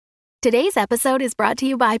Today's episode is brought to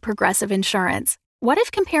you by Progressive Insurance. What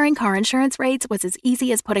if comparing car insurance rates was as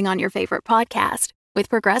easy as putting on your favorite podcast? With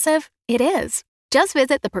Progressive, it is. Just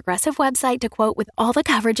visit the Progressive website to quote with all the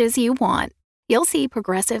coverages you want. You'll see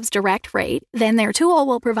Progressive's direct rate, then their tool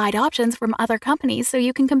will provide options from other companies so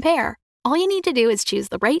you can compare. All you need to do is choose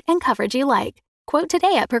the rate and coverage you like. Quote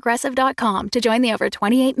today at Progressive.com to join the over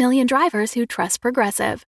 28 million drivers who trust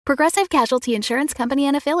Progressive. Progressive Casualty Insurance Company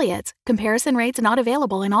and Affiliates. Comparison rates not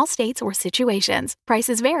available in all states or situations.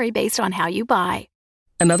 Prices vary based on how you buy.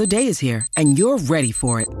 Another day is here, and you're ready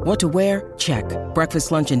for it. What to wear? Check.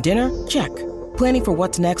 Breakfast, lunch, and dinner? Check. Planning for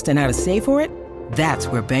what's next and how to save for it? That's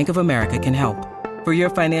where Bank of America can help. For your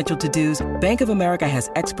financial to-dos, Bank of America has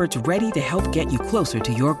experts ready to help get you closer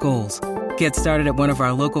to your goals. Get started at one of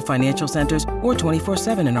our local financial centers or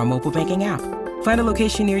 24/7 in our mobile banking app. Find a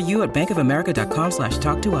location near you at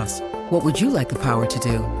bankofamerica.com/talktous. What would you like the power to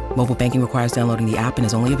do? Mobile banking requires downloading the app and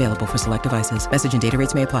is only available for select devices. Message and data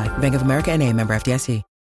rates may apply. Bank of America N.A., member FDIC.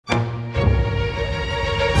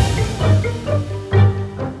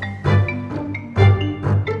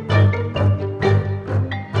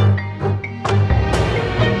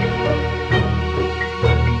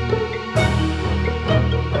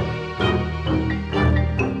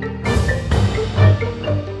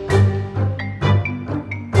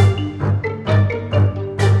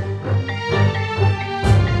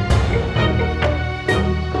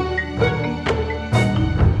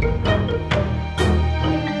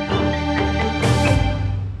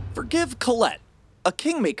 Give Colette, a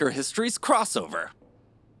Kingmaker Histories crossover.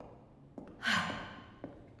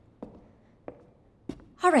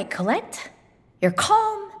 All right, Colette. You're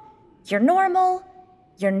calm, you're normal,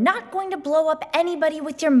 you're not going to blow up anybody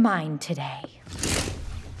with your mind today.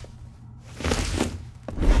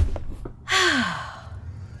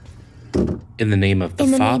 In the name of the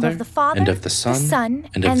Father, and of the Son,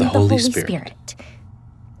 and of the Holy Spirit.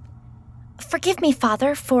 Forgive me,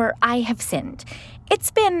 Father, for I have sinned. It's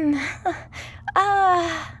been,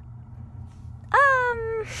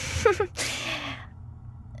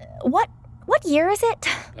 what year is it?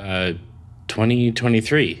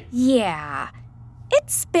 2023. Yeah.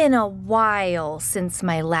 It's been a while since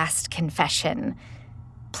my last confession.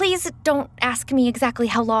 Please don't ask me exactly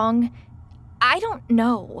how long. I don't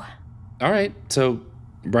know. All right, so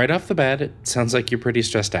right off the bat, it sounds like you're pretty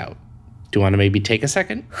stressed out. Do you want to maybe take a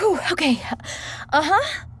second? Whew, okay.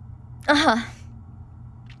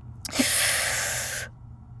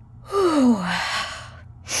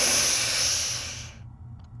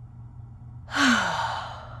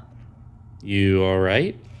 You all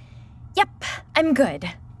right? Yep, I'm good.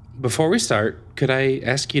 Before we start, could I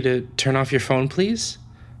ask you to turn off your phone, please?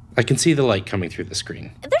 I can see the light coming through the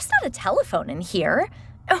screen. There's not a telephone in here.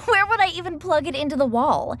 Where would I even plug it into the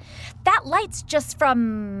wall? That light's just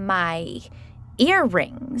from my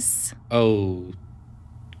earrings.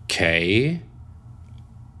 Okay.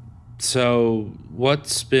 So,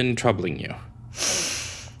 what's been troubling you?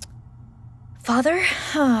 Father,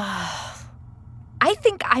 I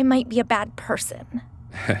think I might be a bad person.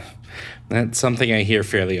 That's something I hear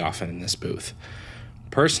fairly often in this booth.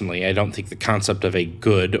 Personally, I don't think the concept of a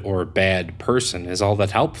good or bad person is all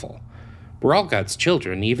that helpful. We're all God's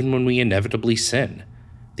children, even when we inevitably sin.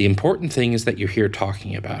 The important thing is that you're here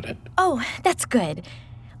talking about it. Oh, that's good.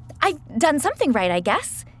 I've done something right, I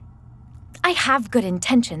guess. I have good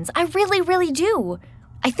intentions. I really, really do.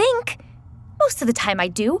 I think. Most of the time I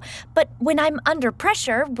do. But when I'm under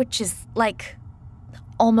pressure, which is like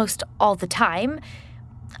almost all the time,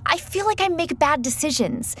 I feel like I make bad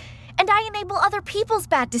decisions. And I enable other people's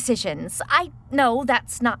bad decisions. I know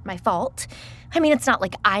that's not my fault. I mean, it's not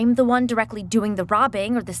like I'm the one directly doing the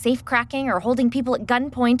robbing or the safe cracking or holding people at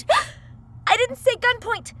gunpoint. I didn't say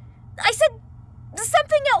gunpoint. I said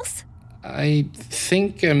something else. I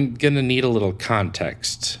think I'm gonna need a little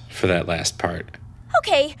context for that last part.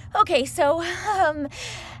 Okay, so,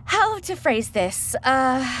 how to phrase this?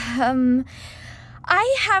 I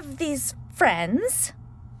have these friends,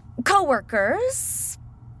 coworkers,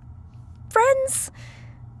 friends.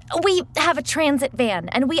 We have a transit van,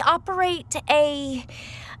 and we operate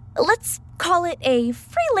let's call it a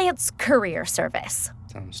freelance courier service.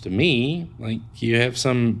 Sounds to me like you have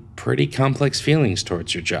some pretty complex feelings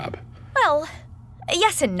towards your job. Well,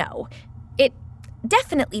 yes and no. It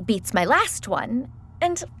definitely beats my last one,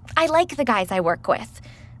 and I like the guys I work with.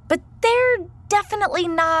 But they're definitely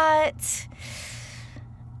not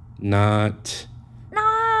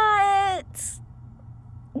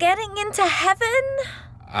getting into heaven?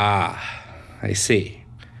 Ah, I see.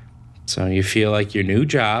 So you feel like your new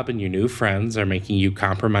job and your new friends are making you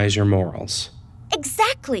compromise your morals.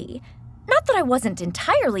 Exactly. Not that I wasn't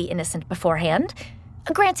entirely innocent beforehand.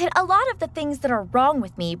 Granted, a lot of the things that are wrong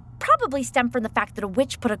with me probably stem from the fact that a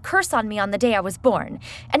witch put a curse on me on the day I was born,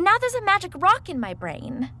 and now there's a magic rock in my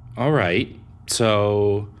brain. All right,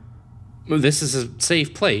 so this is a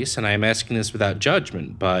safe place, and I am asking this without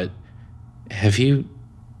judgment, but have you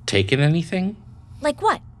taken anything? Like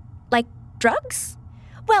what? Like drugs?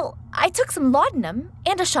 Well, I took some laudanum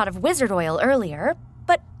and a shot of wizard oil earlier,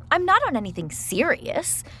 but I'm not on anything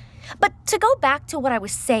serious. But to go back to what I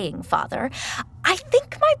was saying, Father, I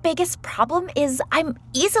think my biggest problem is I'm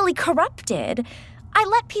easily corrupted. I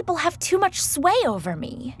let people have too much sway over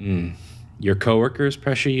me. Your coworkers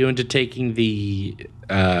pressure you into taking the,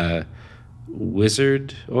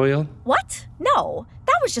 wizard oil? What? No,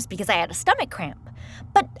 that was just because I had a stomach cramp.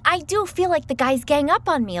 But I do feel like the guys gang up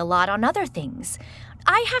on me a lot on other things.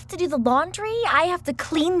 I have to do the laundry, I have to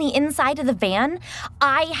clean the inside of the van,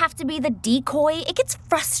 I have to be the decoy. It gets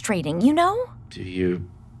frustrating, you know? Do you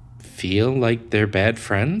feel like they're bad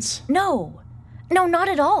friends? No, not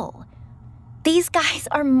at all. These guys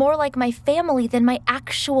are more like my family than my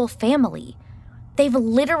actual family. They've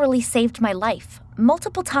literally saved my life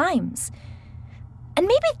multiple times. And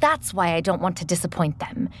maybe that's why I don't want to disappoint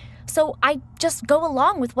them. So I just go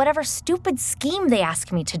along with whatever stupid scheme they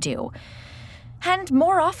ask me to do. And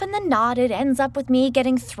more often than not, it ends up with me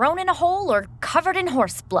getting thrown in a hole or covered in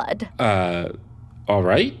horse blood. All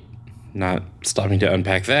right. Not stopping to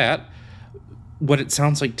unpack that. What it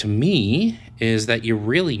sounds like to me is that you're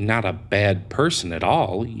really not a bad person at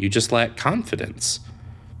all. You just lack confidence.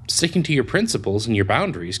 Sticking to your principles and your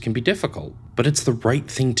boundaries can be difficult, but it's the right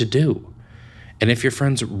thing to do. And if your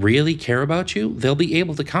friends really care about you, they'll be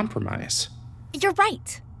able to compromise. You're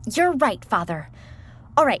right, Father.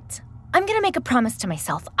 All right. I'm going to make a promise to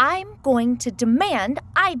myself. I'm going to demand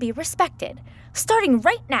I be respected, starting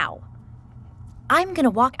right now. I'm going to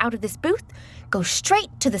walk out of this booth, go straight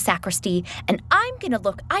to the sacristy, and I'm going to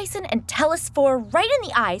look Eisen and Telesphore right in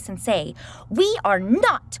the eyes and say, we are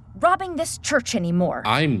not robbing this church anymore.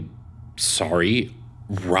 I'm sorry,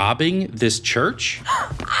 robbing this church?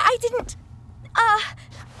 I didn't...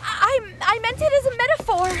 I meant it as a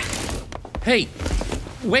metaphor. Hey,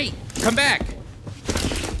 wait, come back.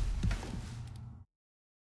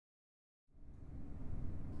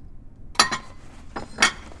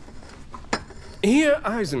 Here,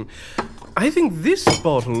 Eisen. I think this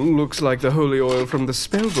bottle looks like the holy oil from the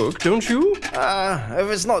spellbook, don't you? If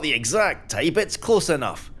it's not the exact type, it's close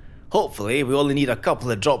enough. Hopefully, we only need a couple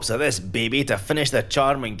of drops of this baby to finish the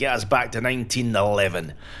charm and get us back to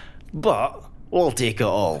 1911. But we'll take it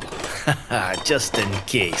all. Just in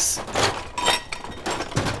case.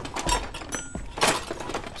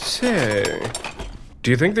 Say, do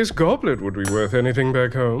you think this goblet would be worth anything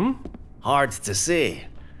back home? Hard to say.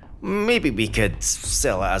 Maybe we could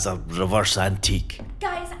sell it as a reverse antique.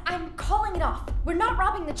 Guys, I'm calling it off. We're not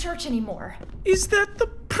robbing the church anymore. Is that the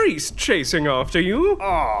priest chasing after you?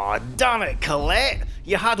 Oh, damn it, Colette.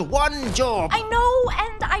 You had one job. I know,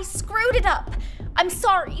 and I screwed it up. I'm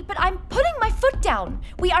sorry, but I'm putting my foot down.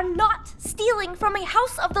 We are not stealing from a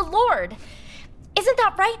house of the Lord. Isn't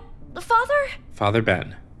that right, Father? Father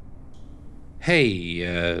Ben.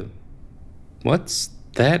 Hey, what's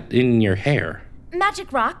that in your hair?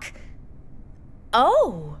 Magic rock.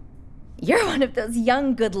 Oh, you're one of those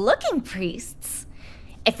young, good-looking priests.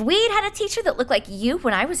 If we'd had a teacher that looked like you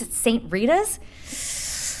when I was at St. Rita's,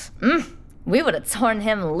 we would have torn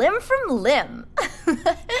him limb from limb.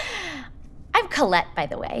 I'm Colette, by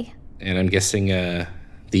the way. And I'm guessing,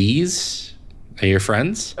 these are your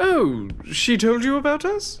friends? Oh, she told you about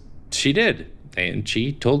us? She did. And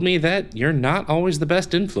she told me that you're not always the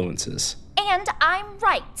best influences. And I'm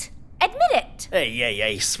right. Admit it.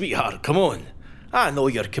 Hey, sweetheart, come on. I know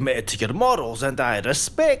you're committed to your morals, and I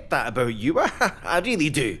respect that about you. I really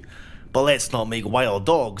do. But let's not make wild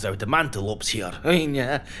dogs out of mantellopes here. I mean,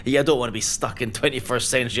 you don't want to be stuck in 21st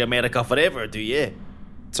century America forever, do you?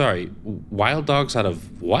 Sorry, wild dogs out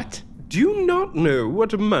of what? Do you not know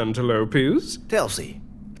what a mantelope is? Telsi,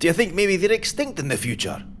 do you think maybe they're extinct in the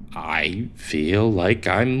future? I feel like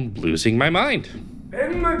I'm losing my mind.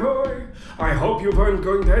 Ben, my boy, I hope you weren't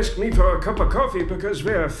going to ask me for a cup of coffee because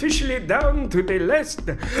we're officially down to the last...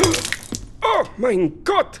 Oh, mein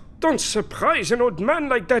Gott! Don't surprise an old man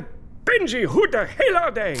like that. Benji, who the hell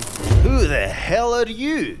are they? Who the hell are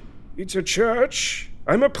you? It's a church.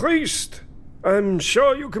 I'm a priest. I'm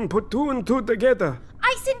sure you can put two and two together.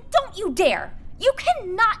 Eisen, don't you dare! You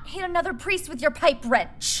cannot hit another priest with your pipe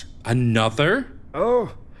wrench. Another?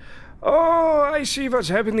 Oh, I see what's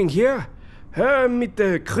happening here. Her with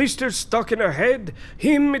the crystal stuck in her head,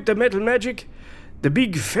 him with the metal magic, the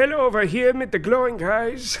big fellow over here with the glowing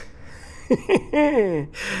eyes.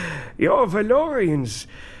 Ja, Valorians.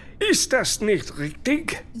 Ist das nicht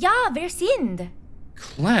richtig? Ja, wer sind?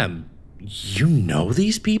 Clem, you know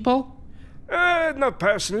these people? Not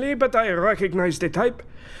personally, but I recognize the type.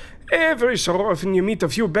 Every so often you meet a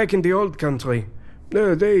few back in the old country.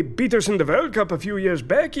 They beat us in the World Cup a few years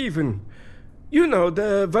back, even. You know,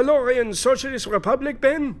 the Valorian Socialist Republic,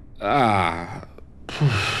 Ben? Gotta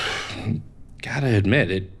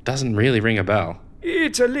admit, it doesn't really ring a bell.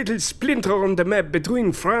 It's a little splinter on the map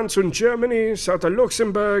between France and Germany, south of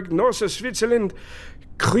Luxembourg, north of Switzerland.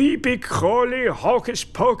 Creepy, crawly,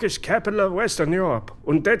 hocus-pocus capital of Western Europe.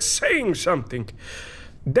 And that's saying something.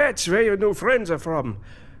 That's where your new friends are from.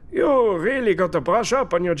 You really got to brush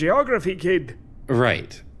up on your geography, kid.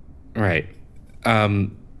 Right.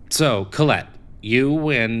 So, Colette, you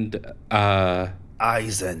and,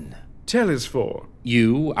 Eisen. Telesphore.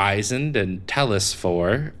 You, Eisen, and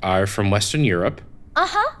Telesphore are from Western Europe.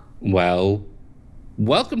 Uh-huh. Well,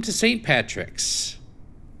 welcome to St. Patrick's,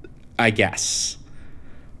 I guess.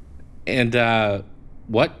 And,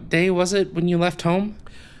 what day was it when you left home?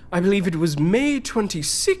 I believe it was May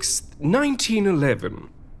 26th, 1911.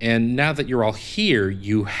 And now that you're all here,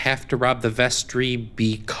 you have to rob the vestry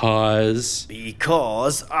because...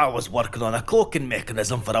 Because I was working on a cloaking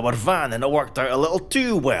mechanism for our van and it worked out a little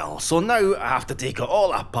too well. So now I have to take it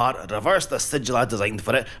all apart, reverse the sigil I designed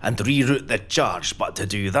for it, and reroute the charge. But to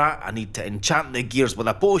do that, I need to enchant the gears with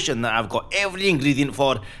a potion that I've got every ingredient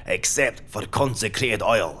for except for consecrated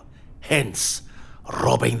oil. Hence,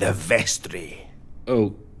 robbing the vestry.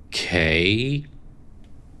 Okay...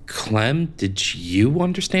 Clem, did you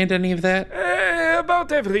understand any of that?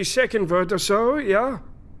 About every second word or so, yeah.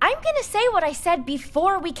 I'm gonna say what I said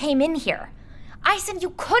before we came in here. I said you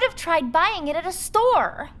could have tried buying it at a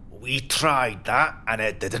store. We tried that and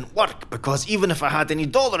it didn't work because even if I had any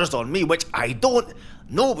dollars on me, which I don't,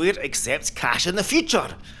 nowhere accepts cash in the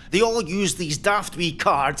future. They all use these daft wee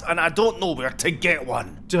cards and I don't know where to get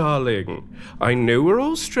one. Darling, I know we're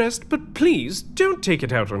all stressed, but please don't take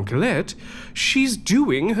it out on Colette. She's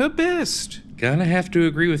doing her best. Gonna have to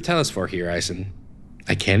agree with Telesphore here, Eisen.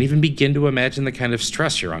 I can't even begin to imagine the kind of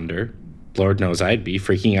stress you're under. Lord knows I'd be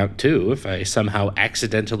freaking out too if I somehow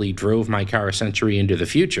accidentally drove my car a century into the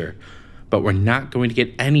future. But we're not going to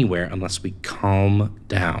get anywhere unless we calm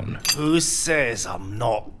down. Who says I'm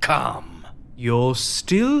not calm? You're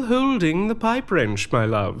still holding the pipe wrench, my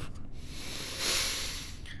love.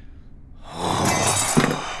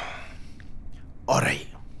 Alright.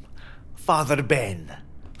 Father Ben,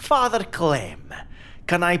 Father Clem,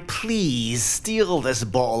 can I please steal this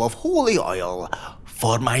bottle of holy oil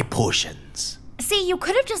for my potions? See, you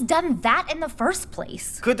could have just done that in the first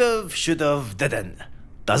place. Could've, should've, didn't.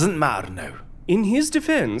 Doesn't matter now. In his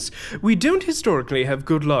defense, we don't historically have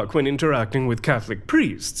good luck when interacting with Catholic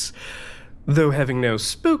priests. Though having now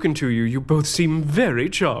spoken to you, you both seem very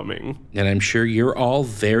charming. And I'm sure you're all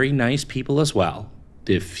very nice people as well,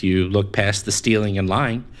 if you look past the stealing and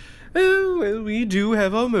lying. Oh, well, we do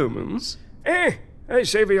have our moments. I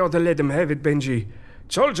say we ought to let him have it, Benji.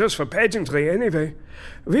 It's all just for pageantry anyway.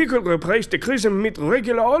 We could replace the chrism with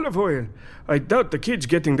regular olive oil. I doubt the kids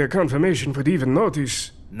getting their confirmation would even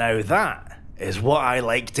notice. Now that is what I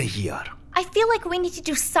like to hear. I feel like we need to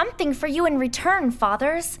do something for you in return,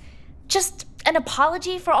 fathers. Just an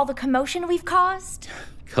apology for all the commotion we've caused.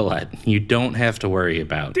 Colette, you don't have to worry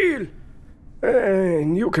about... Deal.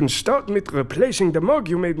 And you can start with replacing the mug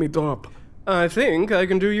you made me drop. I think I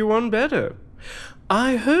can do you one better.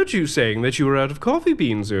 I heard you saying that you were out of coffee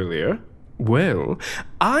beans earlier. Well,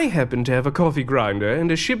 I happen to have a coffee grinder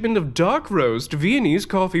and a shipment of dark roast Viennese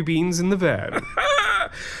coffee beans in the van.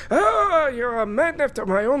 You're a man after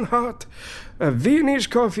my own heart. A Viennese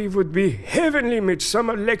coffee would be heavenly with some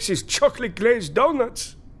of Lexi's chocolate glazed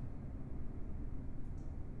donuts.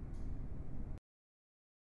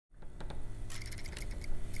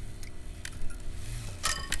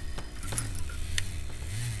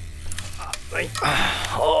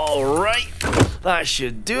 Alright, that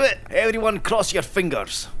should do it. Everyone cross your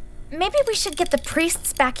fingers. Maybe we should get the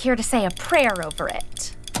priests back here to say a prayer over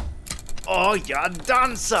it. Oh, you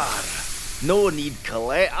dancer! No need,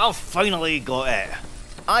 Colette, I've finally got it.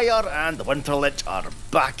 Ire and Winterlich are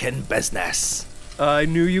back in business. I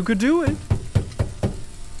knew you could do it.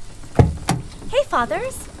 Hey,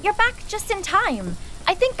 fathers, you're back just in time.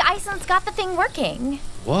 I think Eisen's got the thing working.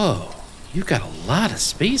 Whoa, you've got a lot of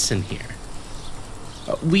space in here.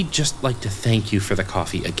 We'd just like to thank you for the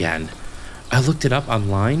coffee again. I looked it up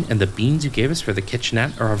online, and the beans you gave us for the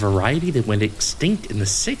kitchenette are a variety that went extinct in the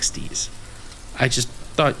 60s. I just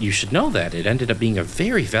thought you should know that. It ended up being a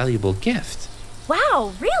very valuable gift.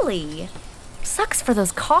 Wow, really? Sucks for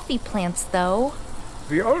those coffee plants, though.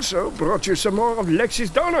 We also brought you some more of Lexi's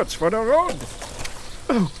donuts for the road.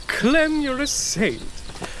 Oh, Clem, you're a saint.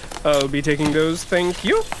 I'll be taking those, thank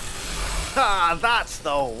you. Ah, that's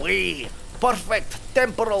the way. Perfect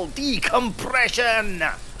temporal decompression.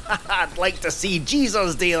 I'd like to see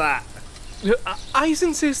Jesus do that.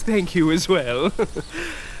 Eisen says thank you as well.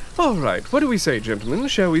 All right, what do we say, gentlemen?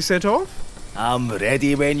 Shall we set off? I'm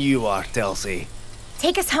ready when you are, Telsey.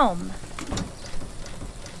 Take us home.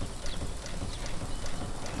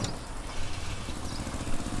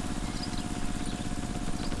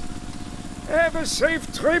 Have a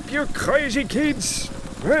safe trip, you crazy kids.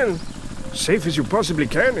 Well, safe as you possibly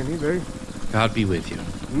can, anyway. God be with you.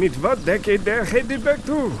 Mid what decade they're headed back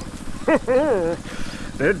to?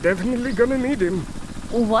 They're definitely gonna need him.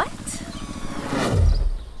 What?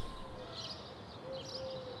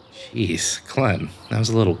 Jeez, Clem, that was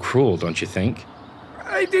a little cruel, don't you think?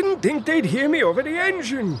 I didn't think they'd hear me over the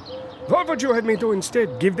engine. What would you have me do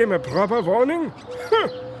instead? Give them a proper warning? Huh.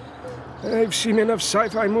 I've seen enough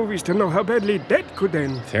sci-fi movies to know how badly that could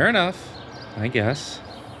end. Fair enough, I guess.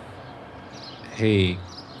 Hey,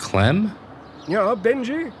 Clem? Yeah,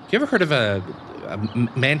 Benji? You ever heard of a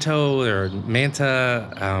manto or manta,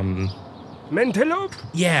 Mentelope?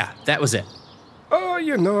 Yeah, that was it. Oh,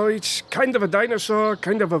 you know, it's kind of a dinosaur,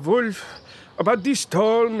 kind of a wolf. About this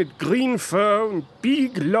tall, with green fur and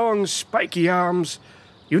big, long, spiky arms.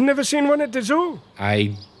 You've never seen one at the zoo?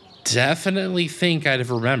 I definitely think I'd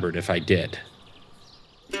have remembered if I did.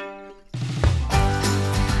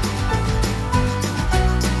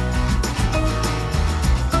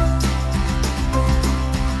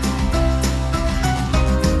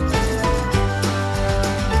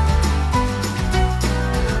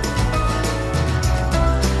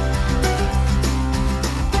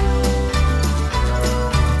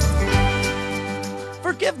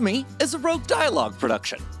 Forgive Me is a Rogue Dialogue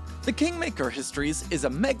production. The Kingmaker Histories is a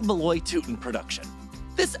Meg Malloy-Touton production.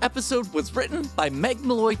 This episode was written by Meg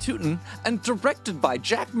Malloy-Touton and directed by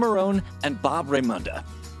Jack Marone and Bob Raymunda.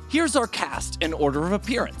 Here's our cast in order of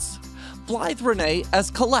appearance. Blythe Renee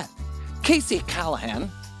as Colette, Casey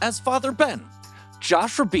Callahan as Father Ben,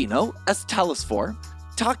 Josh Rubino as Telesphore,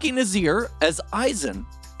 Taki Nazir as Eisen,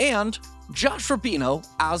 and Josh Rubino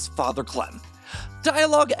as Father Clem.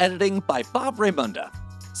 Dialogue editing by Bob Raymunda.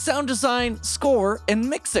 Sound design, score, and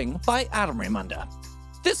mixing by Adam Raymunda.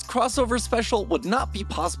 This crossover special would not be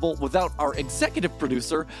possible without our executive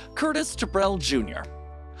producer, Curtis Tabrell Jr.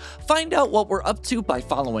 Find out what we're up to by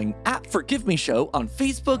following @ForgiveMeShow on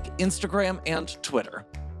Facebook, Instagram, and Twitter.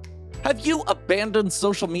 Have you abandoned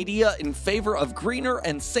social media in favor of greener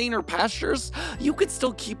and saner pastures? You can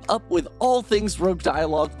still keep up with all things Rogue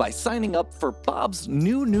Dialogue by signing up for Bob's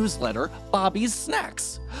new newsletter, Bobby's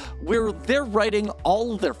Snacks, where they're writing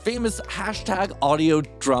all of their famous #audio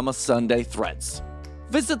drama Sunday threads.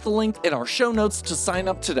 Visit the link in our show notes to sign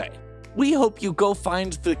up today. We hope you go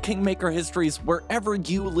find the Kingmaker Histories wherever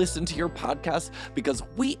you listen to your podcast, because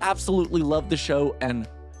we absolutely love the show, and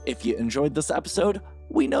if you enjoyed this episode,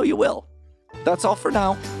 we know you will. That's all for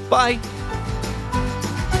now. Bye.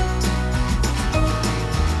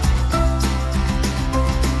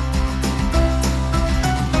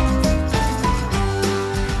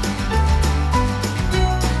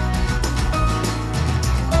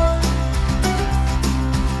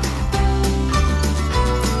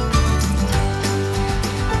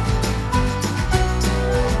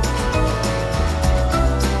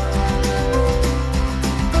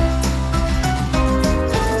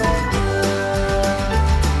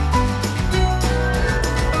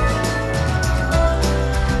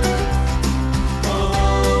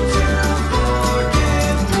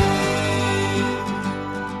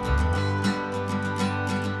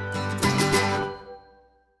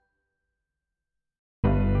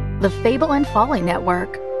 The Fable and Folly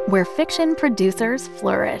Network, where fiction producers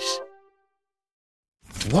flourish.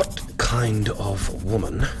 What kind of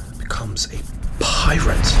woman becomes a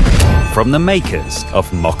pirate? From the makers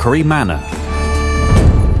of Mockery Manor.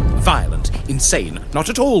 Violent, insane, not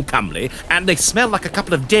at all comely, and they smell like a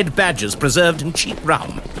couple of dead badgers preserved in cheap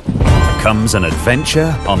rum. Comes an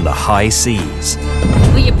adventure on the high seas.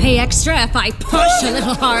 Will you pay extra if I push a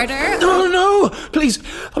little harder? No, please.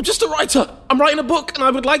 I'm just a writer. I'm writing a book and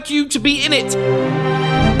I would like you to be in it.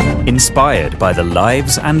 Inspired by the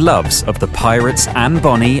lives and loves of the pirates Anne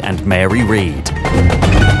Bonny and Mary Read.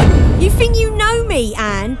 You think you know me,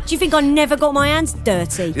 Anne? Do you think I never got my hands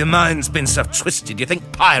dirty? Your mind's been so twisted, you think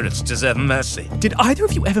pirates deserve mercy. Did either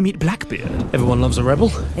of you ever meet Blackbeard? Everyone loves a rebel.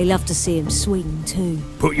 They love to see him swing, too.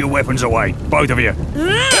 Put your weapons away, both of you.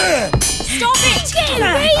 Stop it!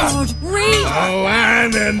 God, Reed! Oh,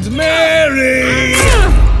 Anne and Mary!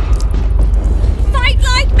 Fight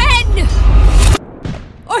like men!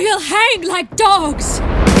 Or you'll hang like dogs!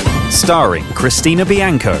 Starring Christina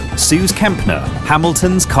Bianco, Suze Kempner,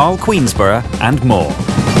 Hamilton's Carl Queensborough, and more.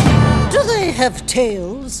 Do they have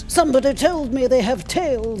tails? Somebody told me they have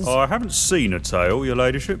tails. I haven't seen a tail, your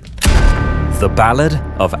ladyship. The Ballad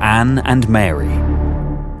of Anne and Mary.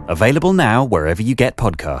 Available now wherever you get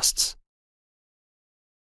podcasts.